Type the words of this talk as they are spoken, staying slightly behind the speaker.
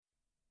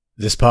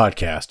This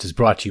podcast is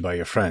brought to you by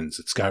your friends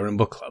at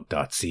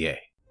SkyrimBookClub.ca.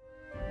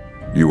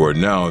 You are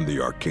now in the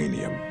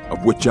Arcanium,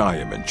 of which I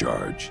am in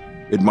charge.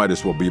 It might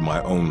as well be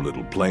my own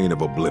little plane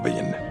of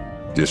oblivion.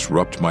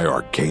 Disrupt my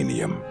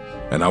Arcanium,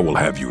 and I will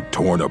have you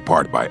torn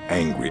apart by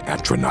angry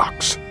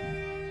Atronachs.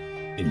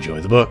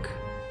 Enjoy the book.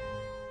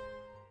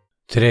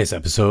 Today's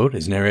episode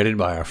is narrated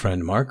by our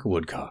friend Mark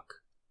Woodcock.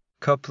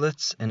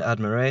 Couplets in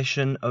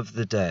Admiration of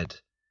the Dead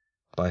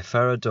by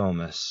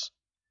Ferrodomus,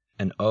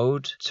 an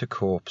ode to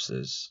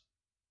corpses.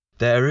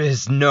 There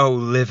is no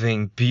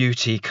living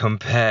beauty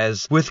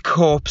compares with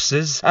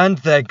corpses and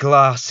their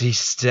glassy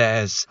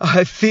stares.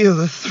 I feel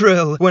a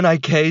thrill when I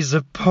gaze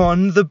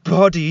upon the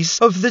bodies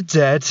of the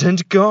dead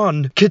and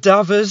gone.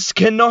 Cadavers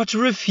cannot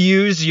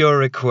refuse your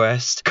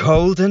request.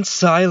 Cold and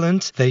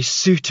silent, they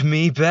suit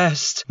me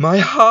best. My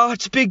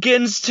heart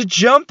begins to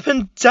jump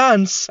and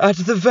dance at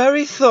the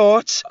very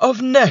thought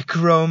of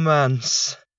necromance.